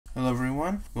Hello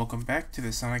everyone, welcome back to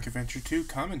the Sonic Adventure 2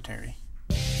 commentary.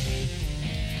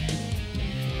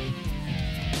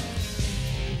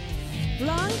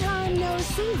 Long time no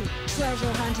see,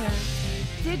 treasure hunter.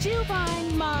 Did you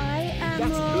find my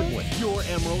emerald? That's a good one. Your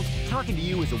emerald. Talking to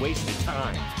you is a waste of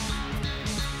time.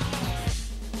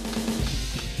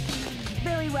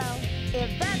 Very well.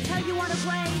 If that's how you want to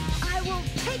play, I will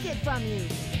take it from you.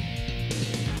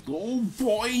 Oh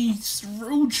boy, it's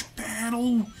Rouge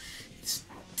battle. It's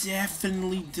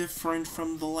definitely different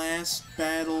from the last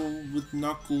battle with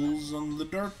Knuckles on the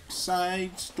Dark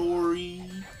Side story.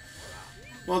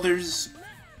 Well, there's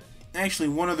actually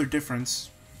one other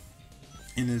difference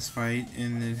in this fight,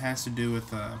 and it has to do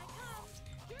with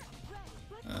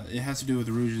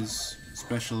Rouge's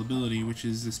special ability, which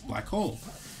is this black hole,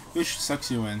 which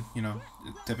sucks you in, you know,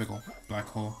 typical black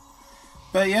hole.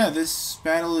 But yeah, this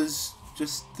battle is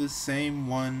just the same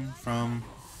one from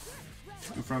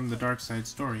the Dark Side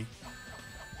story.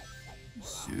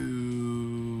 So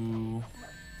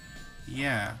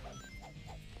yeah,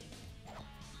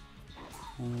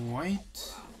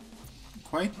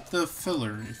 quite the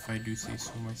filler, if I do say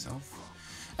so myself.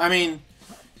 I mean,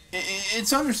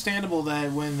 it's understandable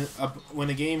that when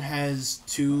a game has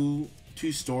two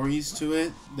stories to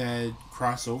it that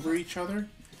cross over each other,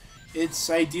 it's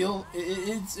ideal.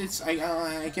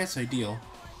 I guess ideal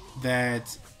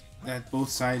that both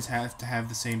sides have to have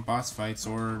the same boss fights,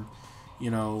 or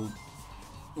you know,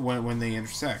 when they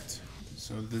intersect.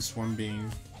 So this one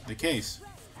being the case.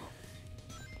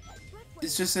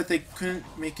 It's just that they couldn't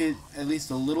make it at least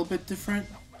a little bit different,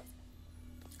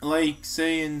 like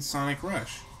say in Sonic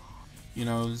Rush. You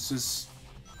know, it's just,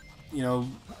 you know,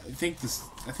 I think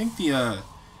the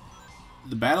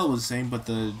battle was the same, but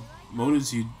the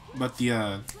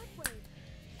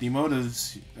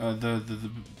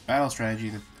battle strategy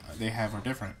that they have are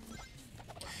different.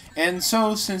 And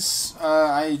so since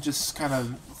I just kind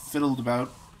of fiddled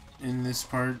about in this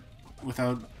part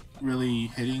without really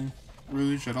hitting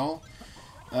Rouge at all,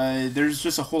 there's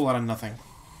just a whole lot of nothing.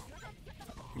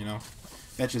 You know,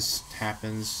 that just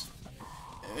happens.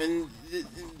 And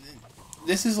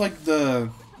this is like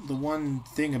the one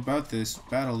thing about this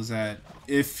battle is that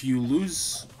if you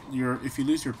lose your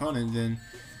opponent, then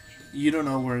you don't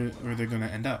know where they're gonna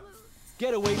end up.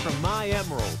 Get away from my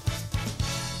emerald.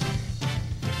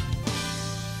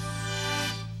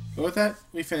 But with that,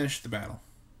 we finished the battle.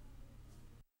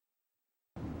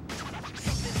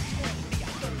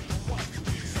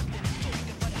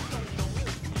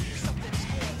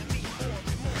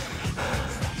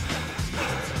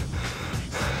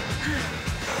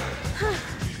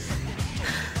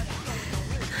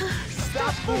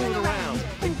 Stop fooling around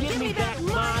and give me back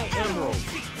my emerald.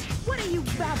 What are you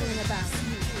babbling about?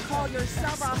 Call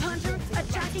yourself a hunter,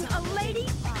 attacking a lady?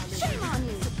 Shame on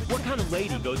you! What kind of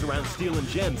lady goes around stealing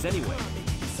gems anyway?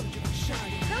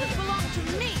 Those belong to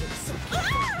me!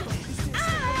 Ah!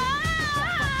 Ah!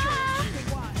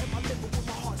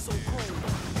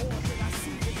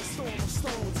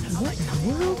 What in the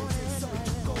world?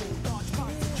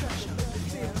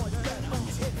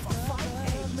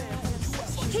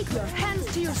 Keep your hands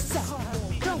to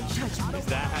yourself. Don't touch me. Is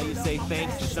that how you say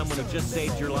thanks to someone who just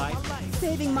saved your life?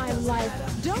 Saving my life.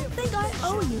 Don't think I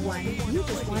owe you one. You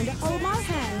just wanted to hold my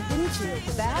hand, didn't you?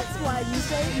 That's why you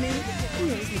saved me.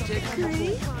 You're such a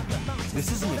creep.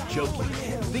 This isn't a joke.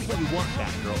 Think what you want,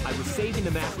 Batgirl. I was saving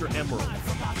the Master Emerald.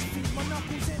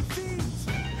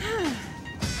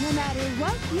 No matter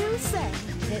what you say,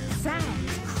 it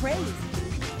sounds crazy.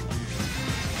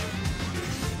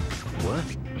 What?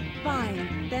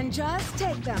 Fine, then just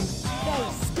take them. They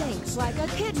stink like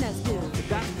echidnas do. If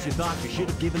that's what you thought, you should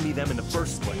have given me them in the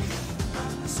first place.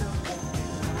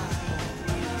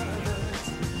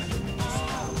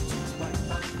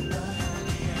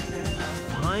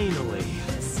 Finally.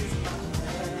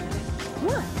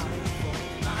 What?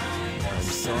 I'm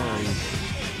sorry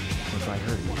if I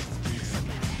hurt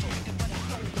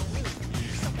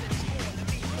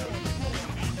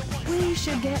you. We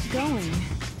should get going.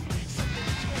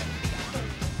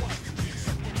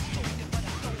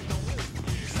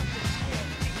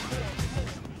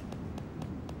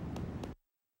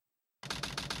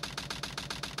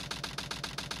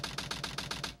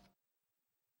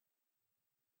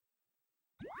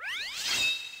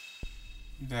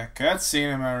 That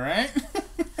cutscene, am I right?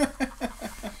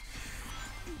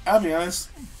 I'll be honest,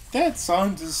 that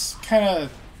song just kind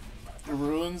of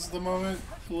ruins the moment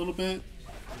a little bit.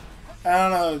 I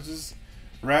don't know, just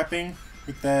rapping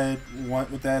with that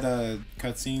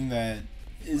cutscene that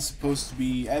is supposed to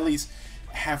be at least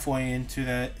halfway into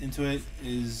it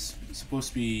is supposed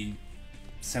to be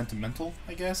sentimental,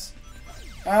 I guess.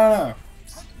 I don't know.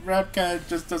 rap kind of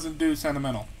just doesn't do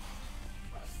sentimental.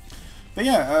 But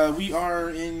yeah, we are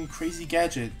in Crazy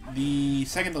Gadget, the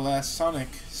second to last Sonic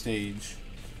stage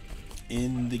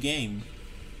in the game.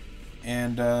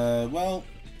 And, well,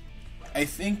 I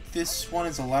think this one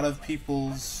is a lot of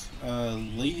people's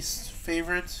least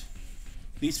favorite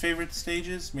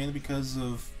stages, mainly because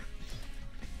of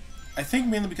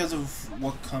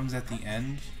what comes at the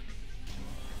end.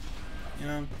 You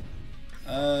know,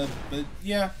 but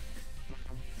yeah.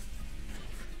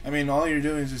 I mean, all you're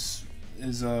doing is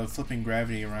flipping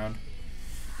gravity around,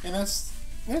 and that's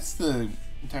the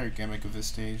entire gimmick of this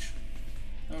stage.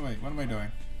 Oh wait, what am I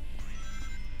doing?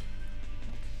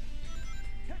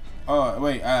 Oh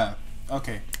wait,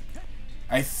 okay.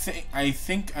 I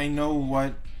think I know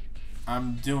what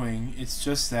I'm doing. It's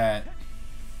just that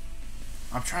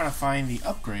I'm trying to find the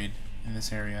upgrade in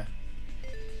this area.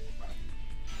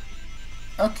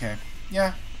 Okay,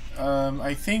 yeah.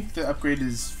 I think the upgrade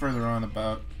is further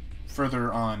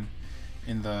on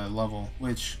in the level,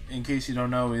 which, in case you don't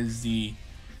know, is the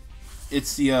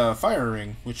fire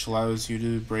ring, which allows you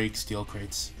to break steel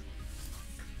crates.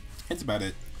 That's about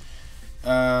it.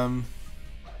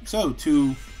 So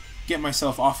to get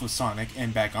myself off of Sonic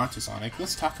and back onto Sonic,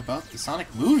 let's talk about the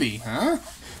Sonic movie, huh?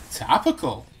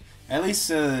 Topical. At least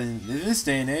in this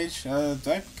day and age,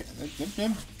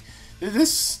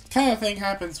 this kind of thing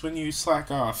happens when you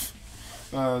slack off.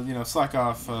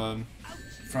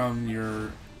 From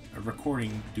your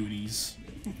recording duties.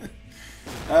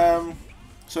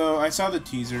 So I saw the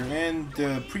teaser and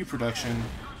the pre-production.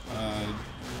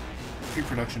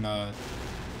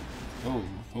 Oh,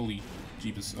 holy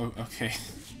jeebus. Oh, okay.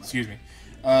 Excuse me.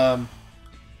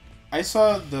 I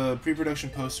saw the pre-production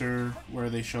poster where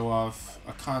they show off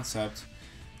a concept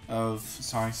of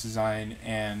Sonic's design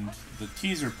and the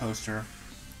teaser poster.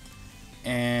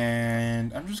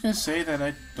 And I'm just gonna say that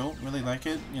I don't really like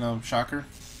it. You know, shocker,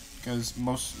 because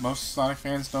most Sonic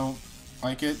fans don't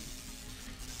like it.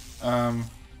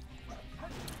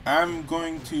 I'm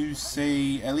going to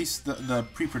say at least the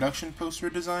pre-production poster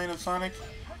design of Sonic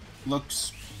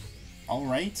looks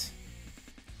alright.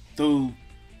 Though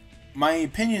my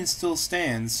opinion still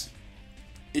stands.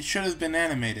 It should have been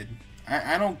animated.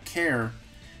 I don't care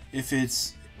if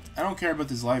it's... I don't care about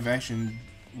this live action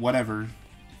whatever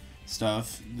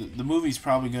stuff. The movie's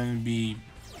probably going to be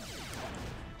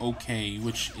okay,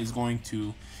 which is going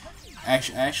to...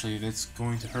 Actually, that's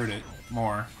going to hurt it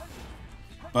more.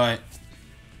 But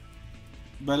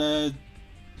the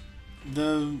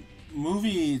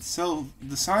movie itself,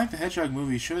 the Sonic the Hedgehog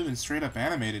movie, should have been straight up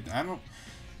animated.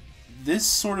 This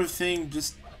sort of thing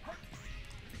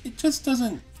it just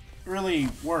doesn't really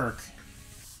work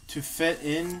to fit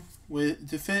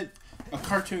a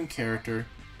cartoon character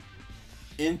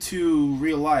into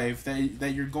real life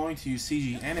that you're going to use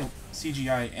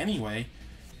CGI anyway.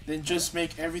 Then just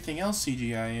make everything else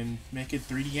CGI and make it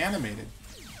 3D animated.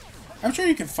 I'm sure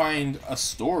you can find a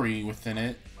story within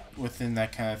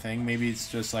that kind of thing. Maybe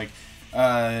it's just like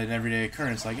an everyday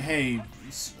occurrence, like, hey,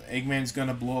 Eggman's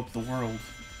gonna blow up the world,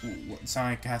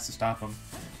 Sonic has to stop him,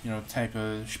 type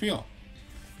of spiel.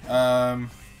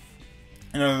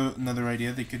 Another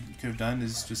idea they could have done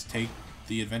is just take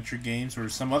the adventure games or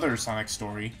some other Sonic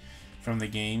story from the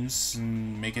games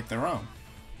and make it their own.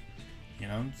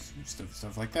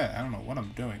 Stuff like that. I don't know what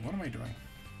I'm doing. What am I doing?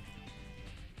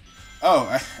 Oh,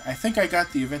 I think I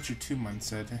got the Adventure 2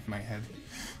 mindset in my head.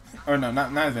 Or no,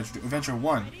 not Adventure 2, Adventure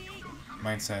 1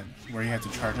 mindset, where you have to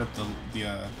charge up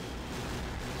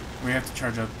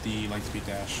the Lightspeed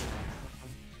Dash.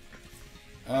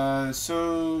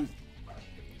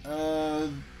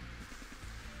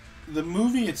 The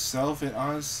movie itself, it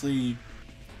honestly,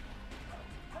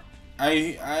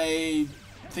 I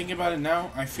thinking about it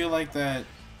now, I feel like that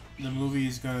the movie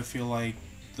is gonna feel like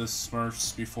the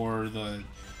Smurfs before the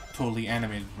totally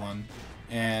animated one,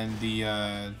 and the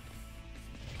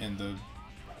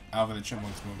Alvin and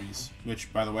Chipmunks movies,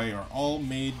 which, by the way, are all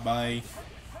made by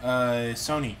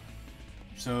Sony.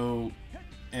 So,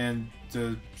 and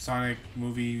the Sonic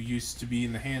movie used to be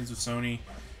in the hands of Sony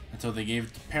until they gave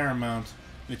it to Paramount,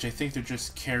 which I think they're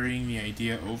just carrying the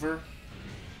idea over,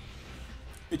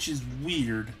 which is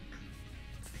weird.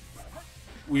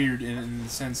 Weird in the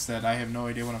sense that I have no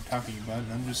idea what I'm talking about,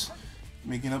 and I'm just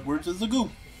making up words as I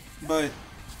go. But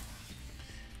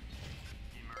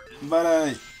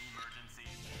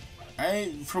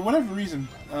for whatever reason,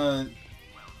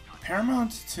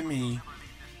 Paramount to me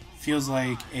feels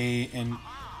like a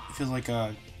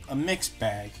mixed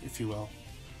bag, if you will,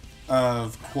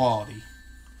 of quality.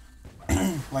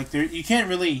 Like you can't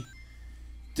really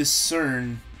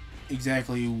discern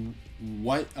exactly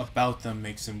what about them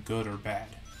makes them good or bad.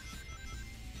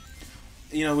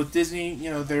 you know, with Disney, you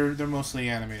know, they're mostly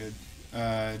animated,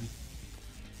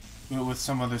 with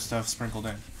some other stuff sprinkled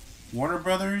in. Warner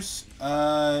Brothers,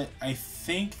 I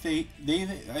think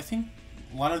I think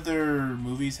a lot of their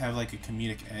movies have like a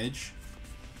comedic edge,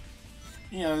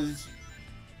 you know,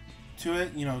 to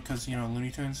it, you know, because, you know,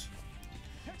 Looney Tunes.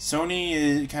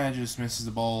 Sony, kind of just misses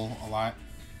the ball a lot.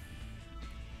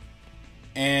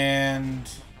 And,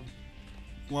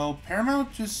 well,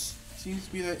 Paramount just seems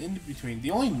to be that in-between.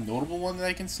 The only notable one that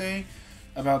I can say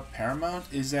about Paramount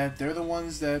is that they're the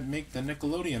ones that make the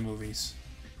Nickelodeon movies.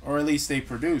 Or at least they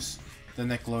produce the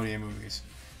Nickelodeon movies.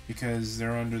 Because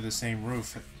they're under the same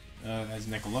roof as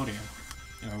Nickelodeon.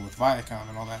 You know, with Viacom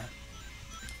and all that.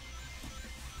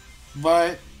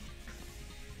 But,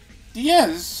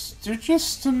 yes, they're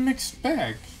just a mixed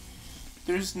bag.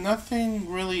 There's nothing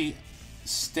really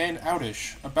stand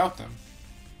outish about them.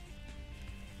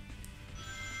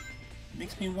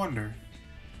 Makes me wonder.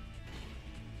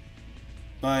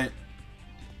 But,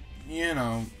 you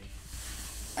know,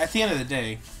 at the end of the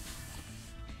day,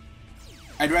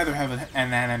 I'd rather have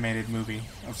an animated movie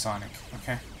of Sonic,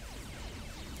 okay?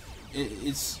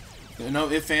 It's no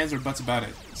ifs, ands, or buts about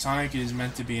it. Sonic is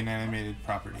meant to be an animated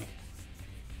property.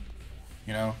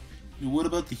 You know? What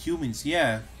about the humans?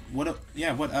 Yeah, what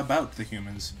about the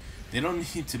humans? They don't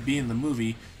need to be in the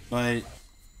movie, but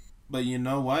you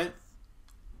know what?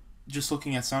 Just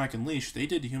looking at Sonic Unleashed, they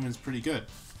did the humans pretty good.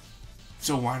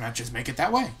 So why not just make it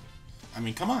that way? I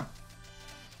mean, come on.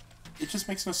 It just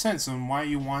makes no sense on why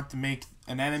you want to make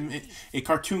a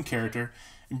cartoon character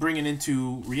and bring it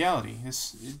into reality.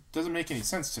 It doesn't make any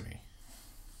sense to me.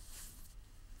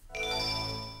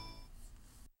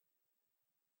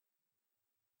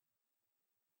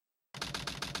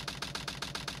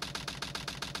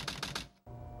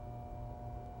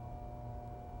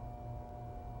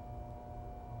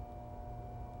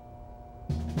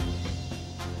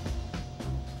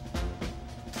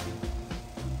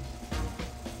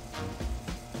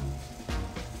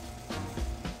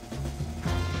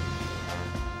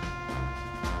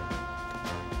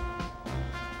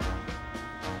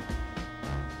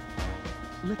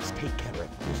 Let's take care of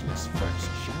business first,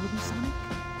 shall we, Sonic?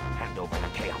 Hand over the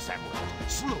Chaos Emerald,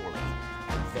 slowly,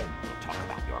 and then we'll talk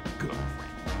about your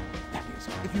girlfriend. That is,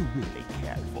 if you really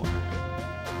care for her.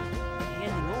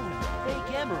 Handing over the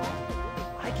fake emerald?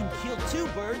 I can kill two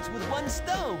birds with one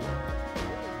stone!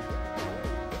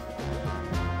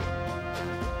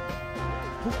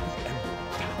 Put the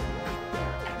emerald down right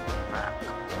there and back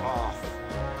off.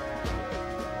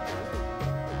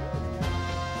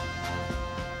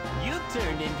 You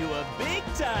turned into a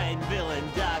big-time villain,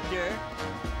 Doctor!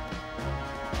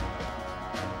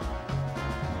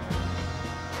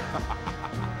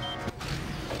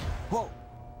 Whoa!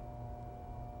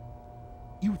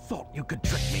 You thought you could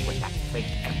trick me with that fake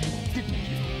emerald, didn't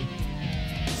you?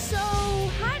 So,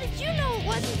 how did you know it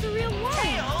wasn't the real one?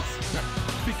 Tails!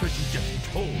 Because you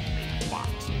just told me, Fox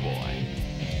Boy.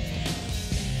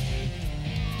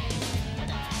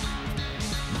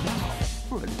 Now,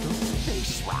 for a little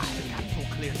space ride. Capsule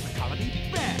clears the colony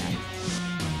back.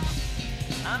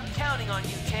 I'm counting on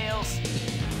you, Tails.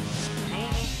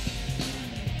 Amy,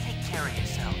 take care of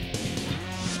yourself.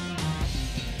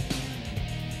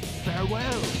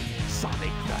 Farewell,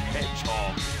 Sonic the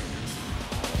Hedgehog.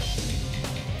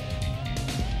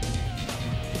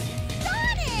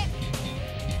 Sonic!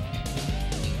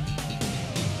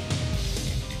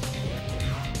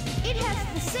 It has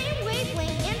the same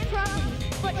wavelength and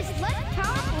properties, but is less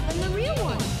powerful than the real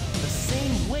one. The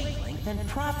same wavelength and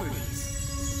properties.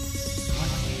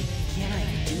 But can I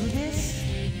do this?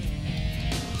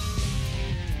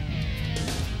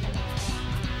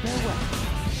 Farewell,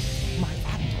 my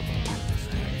admirable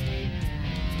adversary.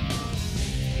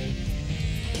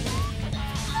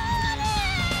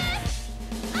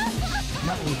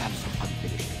 Now we have some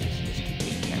unfinished business to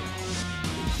take care of.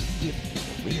 If you give me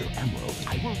the real emerald, I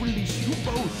will release you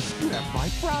both. You have my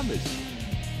promise.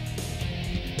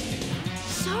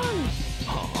 Sonic!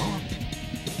 Huh?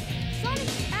 Sonic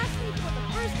asked me for the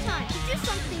first time to do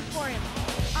something for him.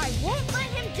 I won't let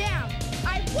him down.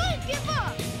 I won't give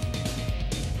up.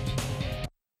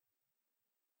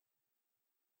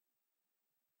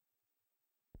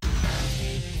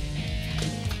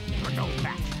 You're no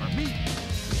match for me.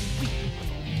 Sweet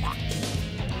little fox.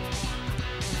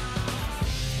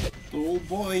 Oh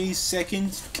boy,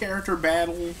 second character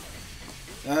battle.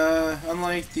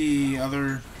 Unlike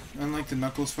the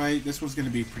Knuckles fight, this one's gonna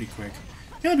be pretty quick.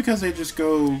 Yeah, because they just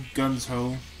go guns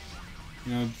ho.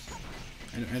 You know,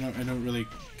 I don't really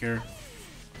care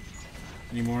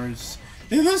anymore.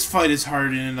 This fight is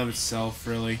hard in and of itself,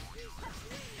 really.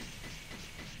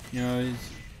 You know,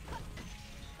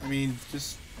 I mean,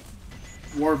 just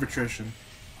war of attrition.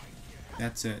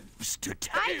 That's it. Mr.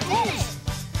 Tails!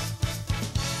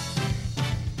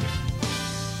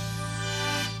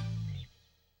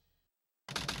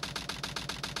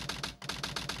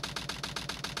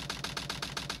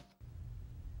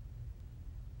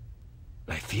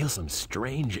 I feel some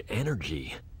strange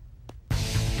energy.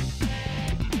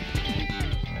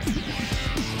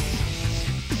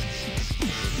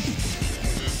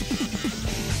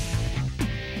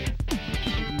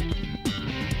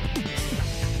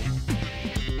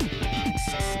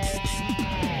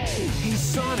 Hey,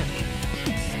 Sonic!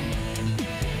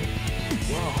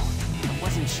 Whoa, I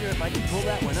wasn't sure if I could pull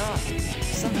that one off.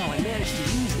 Somehow I managed to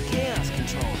use the chaos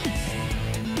control.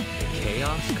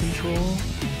 Chaos control?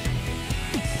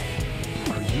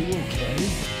 Are you okay?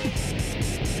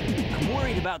 I'm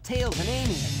worried about Tails and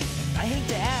Amy. I hate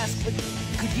to ask, but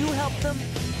could you help them?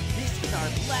 This is our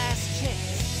last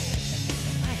chance.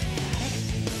 I got it.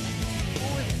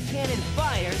 Or if the cannon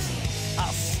fires,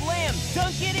 I'll slam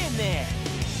dunk it in there.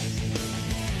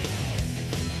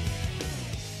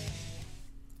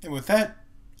 And with that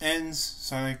ends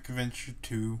Sonic Adventure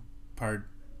 2 Part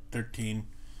 13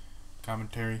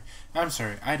 commentary. I'm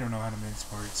sorry, I don't know how to mince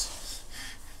words.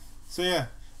 So yeah,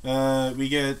 we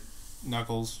get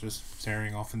Knuckles just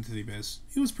staring off into the abyss.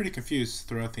 He was pretty confused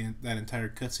throughout that entire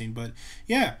cutscene, but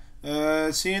yeah,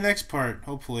 see you next part,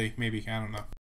 hopefully, maybe, I don't know.